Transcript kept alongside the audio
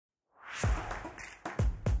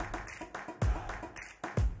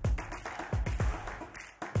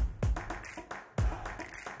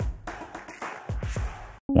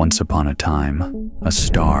Once upon a time, a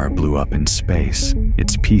star blew up in space.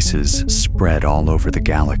 Its pieces spread all over the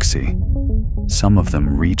galaxy. Some of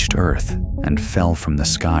them reached Earth and fell from the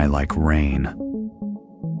sky like rain.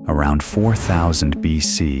 Around 4000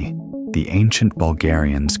 BC, the ancient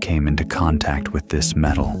Bulgarians came into contact with this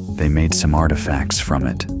metal. They made some artifacts from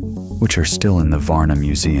it, which are still in the Varna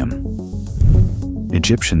Museum.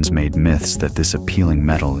 Egyptians made myths that this appealing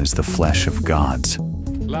metal is the flesh of gods.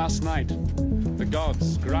 Last night, the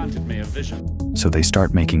gods granted me a vision. So they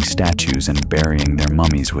start making statues and burying their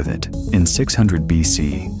mummies with it. In 600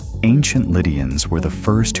 BC, ancient Lydians were the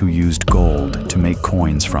first who used gold to make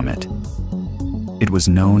coins from it. It was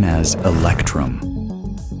known as electrum.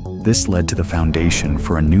 This led to the foundation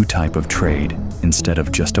for a new type of trade instead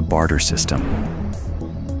of just a barter system.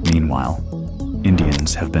 Meanwhile,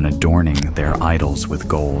 Indians have been adorning their idols with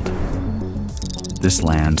gold. This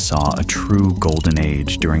land saw a true golden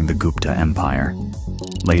age during the Gupta Empire.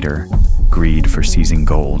 Later, greed for seizing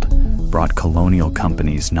gold brought colonial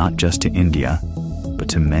companies not just to India, but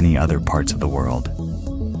to many other parts of the world.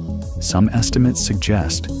 Some estimates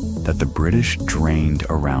suggest that the British drained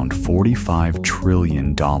around $45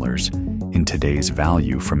 trillion in today's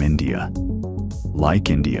value from India.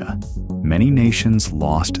 Like India, many nations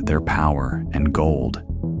lost their power and gold.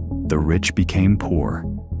 The rich became poor,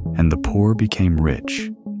 and the poor became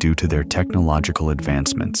rich due to their technological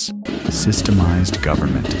advancements, systemized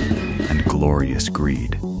government, and glorious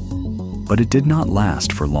greed. But it did not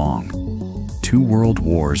last for long. 2 world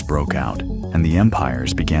wars broke out, and the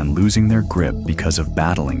empires began losing their grip because of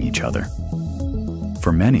battling each other.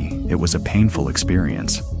 For many, it was a painful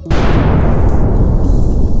experience.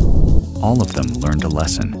 All of them learned a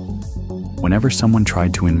lesson. Whenever someone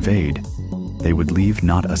tried to invade, they would leave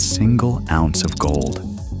not a single ounce of gold.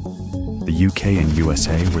 The UK and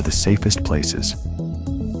USA were the safest places.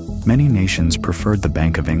 Many nations preferred the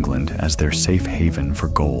Bank of England as their safe haven for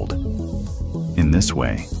gold. In this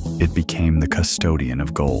way, it became the custodian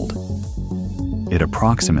of gold. It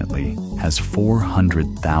approximately has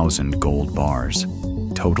 400,000 gold bars,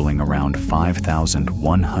 totaling around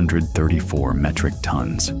 5,134 metric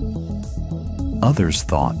tons. Others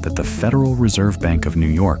thought that the Federal Reserve Bank of New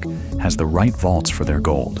York has the right vaults for their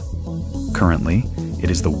gold. Currently, it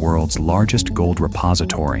is the world's largest gold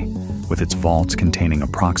repository, with its vaults containing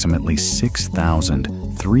approximately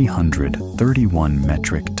 6,331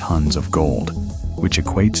 metric tons of gold, which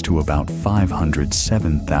equates to about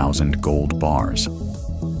 507,000 gold bars.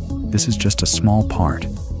 This is just a small part,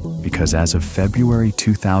 because as of February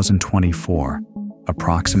 2024,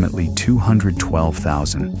 approximately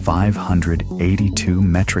 212,582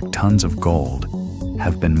 metric tons of gold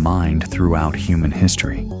have been mined throughout human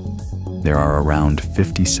history. There are around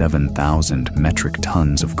 57,000 metric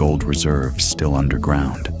tons of gold reserves still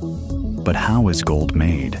underground. But how is gold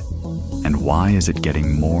made? And why is it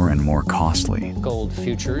getting more and more costly? Gold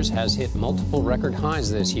futures has hit multiple record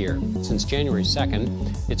highs this year. Since January 2nd,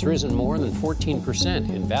 it's risen more than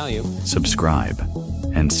 14% in value. Subscribe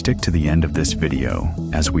and stick to the end of this video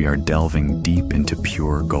as we are delving deep into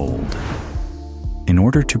pure gold. In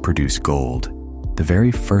order to produce gold, the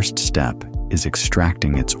very first step is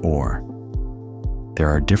extracting its ore. There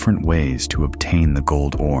are different ways to obtain the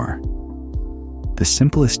gold ore. The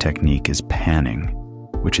simplest technique is panning,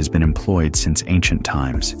 which has been employed since ancient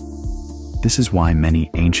times. This is why many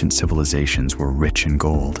ancient civilizations were rich in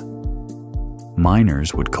gold.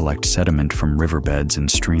 Miners would collect sediment from riverbeds and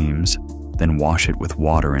streams, then wash it with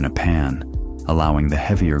water in a pan, allowing the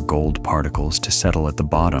heavier gold particles to settle at the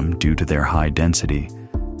bottom due to their high density,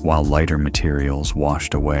 while lighter materials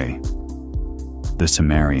washed away. The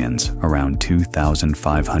Sumerians, around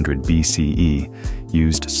 2500 BCE,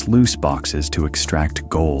 used sluice boxes to extract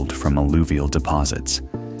gold from alluvial deposits.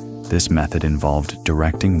 This method involved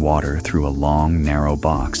directing water through a long, narrow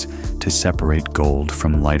box to separate gold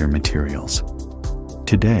from lighter materials.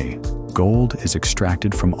 Today, gold is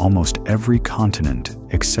extracted from almost every continent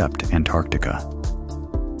except Antarctica.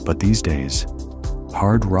 But these days,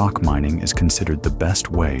 hard rock mining is considered the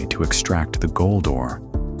best way to extract the gold ore,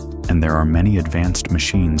 and there are many advanced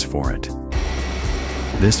machines for it.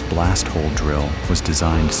 This blast hole drill was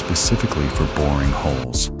designed specifically for boring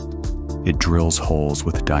holes. It drills holes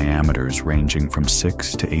with diameters ranging from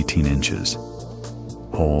 6 to 18 inches.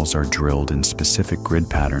 Holes are drilled in specific grid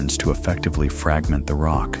patterns to effectively fragment the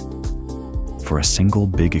rock. For a single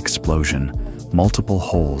big explosion, multiple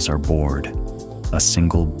holes are bored. A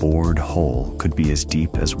single bored hole could be as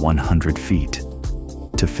deep as 100 feet.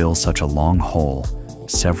 To fill such a long hole,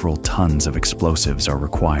 several tons of explosives are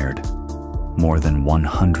required. More than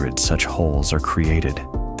 100 such holes are created.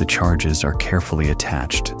 The charges are carefully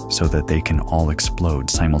attached so that they can all explode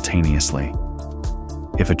simultaneously.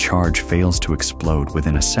 If a charge fails to explode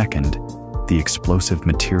within a second, the explosive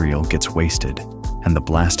material gets wasted, and the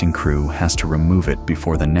blasting crew has to remove it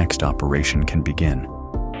before the next operation can begin.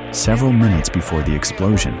 Several minutes before the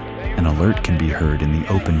explosion, an alert can be heard in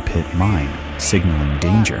the open pit mine, signaling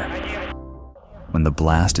danger. When the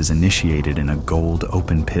blast is initiated in a gold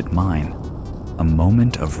open pit mine, a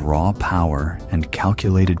moment of raw power and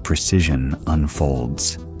calculated precision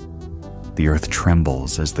unfolds. The earth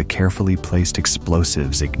trembles as the carefully placed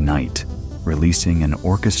explosives ignite, releasing an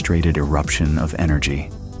orchestrated eruption of energy.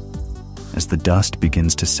 As the dust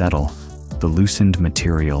begins to settle, the loosened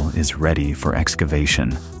material is ready for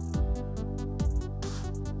excavation.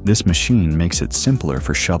 This machine makes it simpler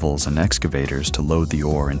for shovels and excavators to load the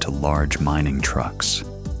ore into large mining trucks.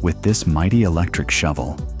 With this mighty electric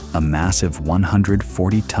shovel, a massive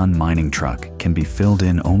 140-ton mining truck can be filled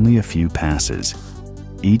in only a few passes.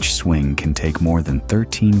 Each swing can take more than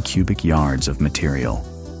 13 cubic yards of material.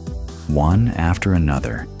 One after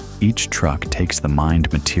another, each truck takes the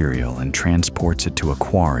mined material and transports it to a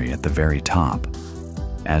quarry at the very top.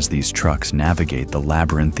 As these trucks navigate the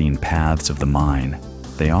labyrinthine paths of the mine,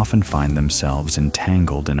 they often find themselves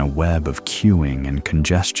entangled in a web of queuing and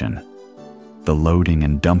congestion. The loading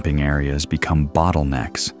and dumping areas become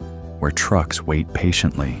bottlenecks, where trucks wait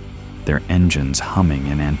patiently, their engines humming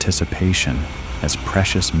in anticipation as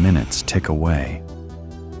precious minutes tick away.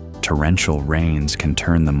 Torrential rains can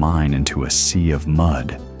turn the mine into a sea of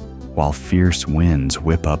mud, while fierce winds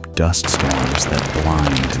whip up dust storms that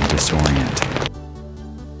blind and disorient.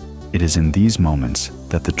 It is in these moments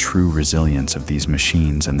that the true resilience of these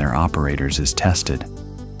machines and their operators is tested.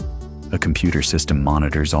 A computer system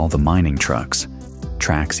monitors all the mining trucks,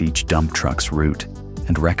 tracks each dump truck's route,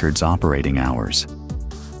 and records operating hours.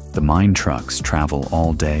 The mine trucks travel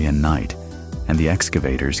all day and night, and the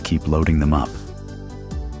excavators keep loading them up.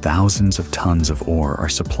 Thousands of tons of ore are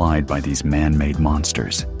supplied by these man-made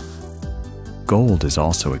monsters. Gold is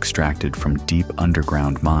also extracted from deep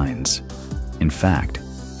underground mines. In fact,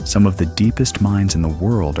 some of the deepest mines in the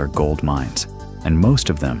world are gold mines, and most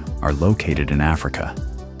of them are located in Africa.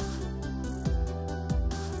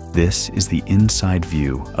 This is the inside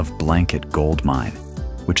view of Blanket Gold Mine,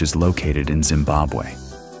 which is located in Zimbabwe.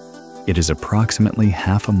 It is approximately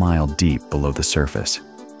half a mile deep below the surface.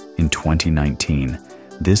 In 2019,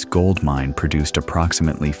 this gold mine produced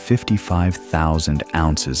approximately 55,000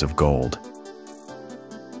 ounces of gold.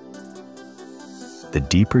 The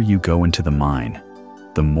deeper you go into the mine,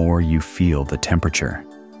 the more you feel the temperature.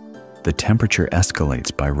 The temperature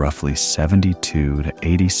escalates by roughly 72 to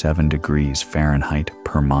 87 degrees Fahrenheit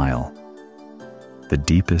per mile. The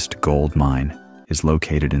deepest gold mine is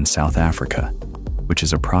located in South Africa, which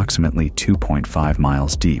is approximately 2.5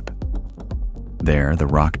 miles deep. There, the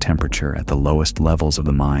rock temperature at the lowest levels of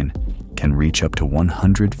the mine can reach up to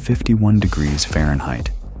 151 degrees Fahrenheit.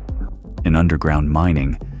 In underground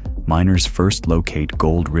mining, miners first locate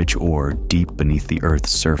gold-rich ore deep beneath the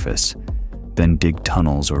Earth's surface, then dig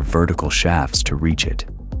tunnels or vertical shafts to reach it.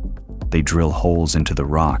 They drill holes into the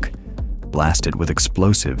rock, blast it with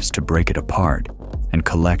explosives to break it apart, and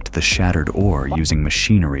collect the shattered ore using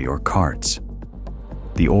machinery or carts.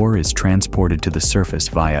 The ore is transported to the surface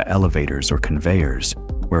via elevators or conveyors,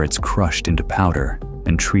 where it's crushed into powder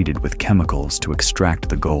and treated with chemicals to extract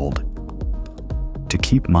the gold. To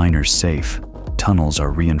keep miners safe, tunnels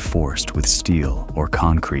are reinforced with steel or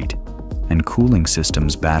concrete, and cooling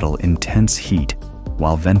systems battle intense heat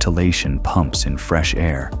while ventilation pumps in fresh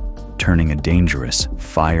air, turning a dangerous,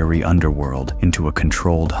 fiery underworld into a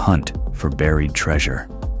controlled hunt for buried treasure.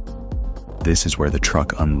 This is where the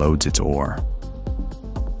truck unloads its ore.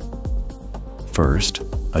 First,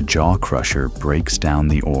 a jaw crusher breaks down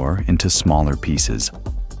the ore into smaller pieces,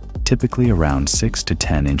 typically around 6 to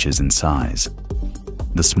 10 inches in size.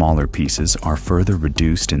 The smaller pieces are further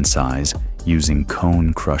reduced in size using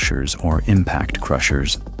cone crushers or impact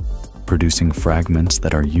crushers, producing fragments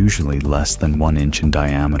that are usually less than 1 inch in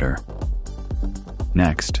diameter.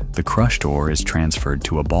 Next, the crushed ore is transferred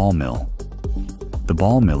to a ball mill. The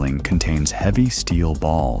ball milling contains heavy steel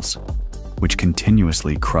balls, which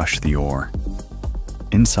continuously crush the ore.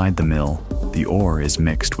 Inside the mill, the ore is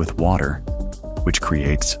mixed with water, which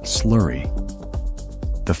creates slurry.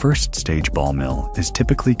 The first stage ball mill is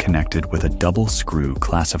typically connected with a double screw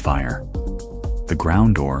classifier. The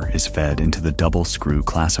ground ore is fed into the double screw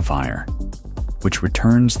classifier, which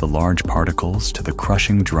returns the large particles to the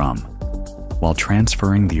crushing drum while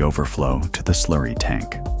transferring the overflow to the slurry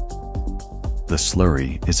tank. The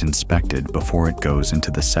slurry is inspected before it goes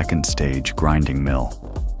into the second stage grinding mill.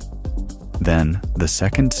 Then, the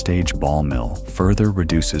second stage ball mill further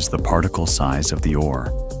reduces the particle size of the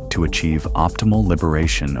ore to achieve optimal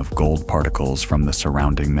liberation of gold particles from the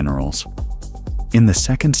surrounding minerals. In the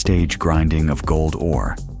second stage grinding of gold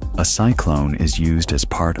ore, a cyclone is used as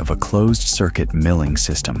part of a closed-circuit milling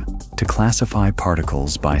system to classify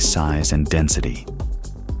particles by size and density.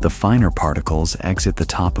 The finer particles exit the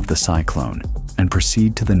top of the cyclone and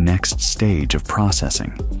proceed to the next stage of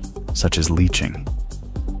processing, such as leaching.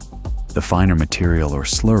 The finer material or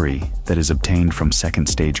slurry that is obtained from second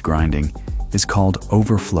stage grinding is called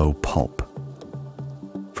overflow pulp.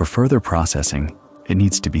 For further processing, it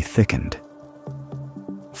needs to be thickened.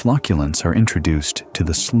 Flocculants are introduced to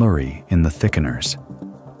the slurry in the thickeners.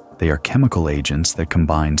 They are chemical agents that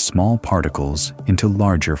combine small particles into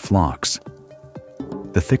larger flocks.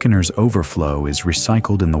 The thickener's overflow is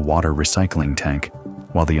recycled in the water recycling tank,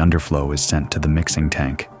 while the underflow is sent to the mixing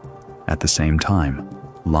tank. At the same time,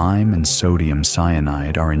 lime and sodium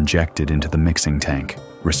cyanide are injected into the mixing tank,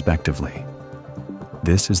 respectively.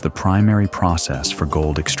 This is the primary process for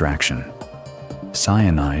gold extraction.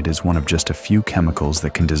 Cyanide is one of just a few chemicals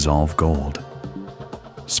that can dissolve gold.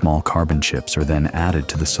 Small carbon chips are then added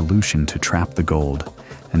to the solution to trap the gold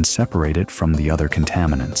and separate it from the other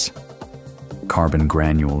contaminants. Carbon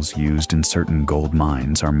granules used in certain gold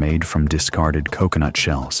mines are made from discarded coconut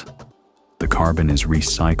shells. The carbon is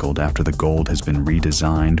recycled after the gold has been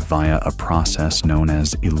redesigned via a process known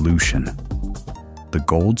as elution. The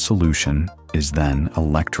gold solution is then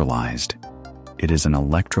electrolyzed. It is an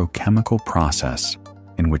electrochemical process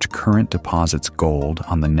in which current deposits gold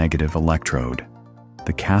on the negative electrode.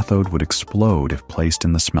 The cathode would explode if placed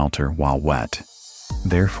in the smelter while wet.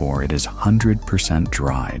 Therefore, it is 100%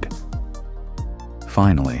 dried.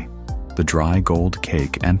 Finally, the dry gold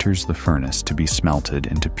cake enters the furnace to be smelted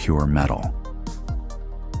into pure metal.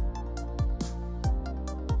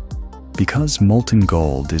 Because molten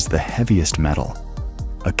gold is the heaviest metal,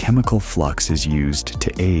 a chemical flux is used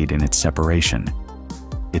to aid in its separation.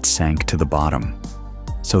 It sank to the bottom,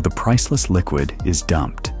 so the priceless liquid is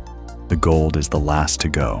dumped. The gold is the last to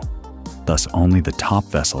go. Thus, only the top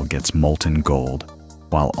vessel gets molten gold,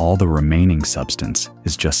 while all the remaining substance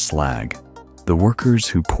is just slag. The workers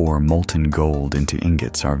who pour molten gold into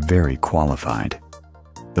ingots are very qualified.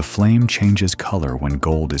 The flame changes color when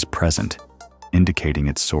gold is present, indicating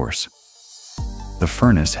its source. The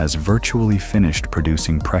furnace has virtually finished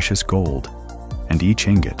producing precious gold, and each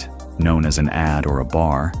ingot, known as an ad or a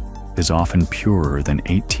bar, is often purer than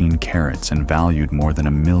 18 carats and valued more than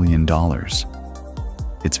 $1 million.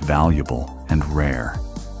 It's valuable and rare.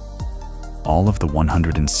 All of the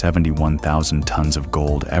 171,000 tons of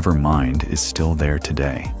gold ever mined is still there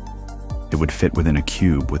today. It would fit within a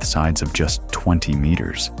cube with sides of just 20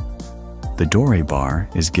 meters. The doré bar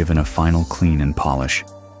is given a final clean and polish,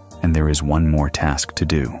 and there is one more task to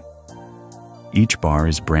do. Each bar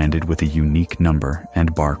is branded with a unique number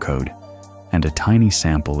and barcode, and a tiny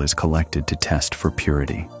sample is collected to test for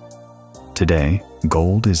purity. Today,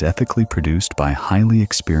 gold is ethically produced by highly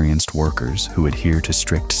experienced workers who adhere to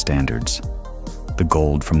strict standards. The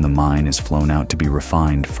gold from the mine is flown out to be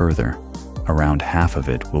refined further. Around half of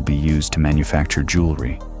it will be used to manufacture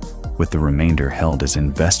jewelry, with the remainder held as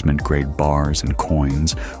investment-grade bars and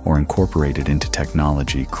coins or incorporated into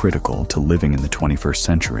technology critical to living in the 21st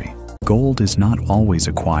century. Gold is not always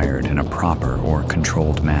acquired in a proper or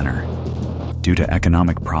controlled manner. Due to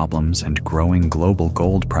economic problems and growing global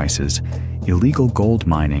gold prices, illegal gold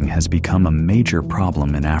mining has become a major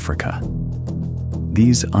problem in Africa.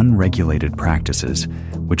 These unregulated practices,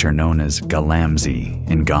 which are known as galamsey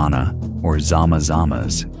in Ghana or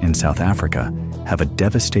zama-zamas in South Africa, have a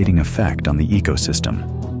devastating effect on the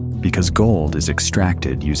ecosystem. Because gold is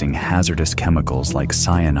extracted using hazardous chemicals like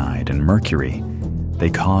cyanide and mercury, they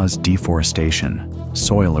cause deforestation,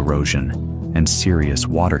 soil erosion, and serious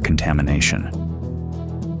water contamination.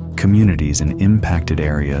 Communities in impacted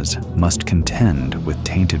areas must contend with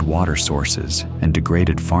tainted water sources and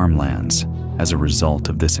degraded farmlands as a result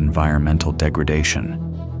of this environmental degradation,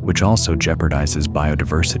 which also jeopardizes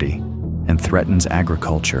biodiversity and threatens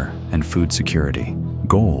agriculture and food security.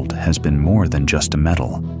 Gold has been more than just a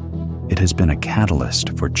metal. It has been a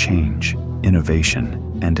catalyst for change,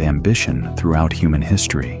 innovation, and ambition throughout human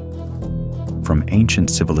history. From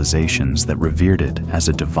ancient civilizations that revered it as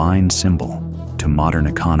a divine symbol to modern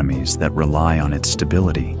economies that rely on its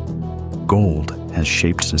stability, gold has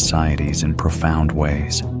shaped societies in profound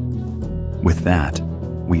ways. With that,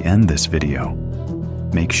 we end this video.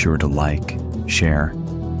 Make sure to like, share,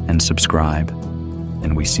 and subscribe,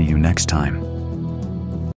 and we see you next time.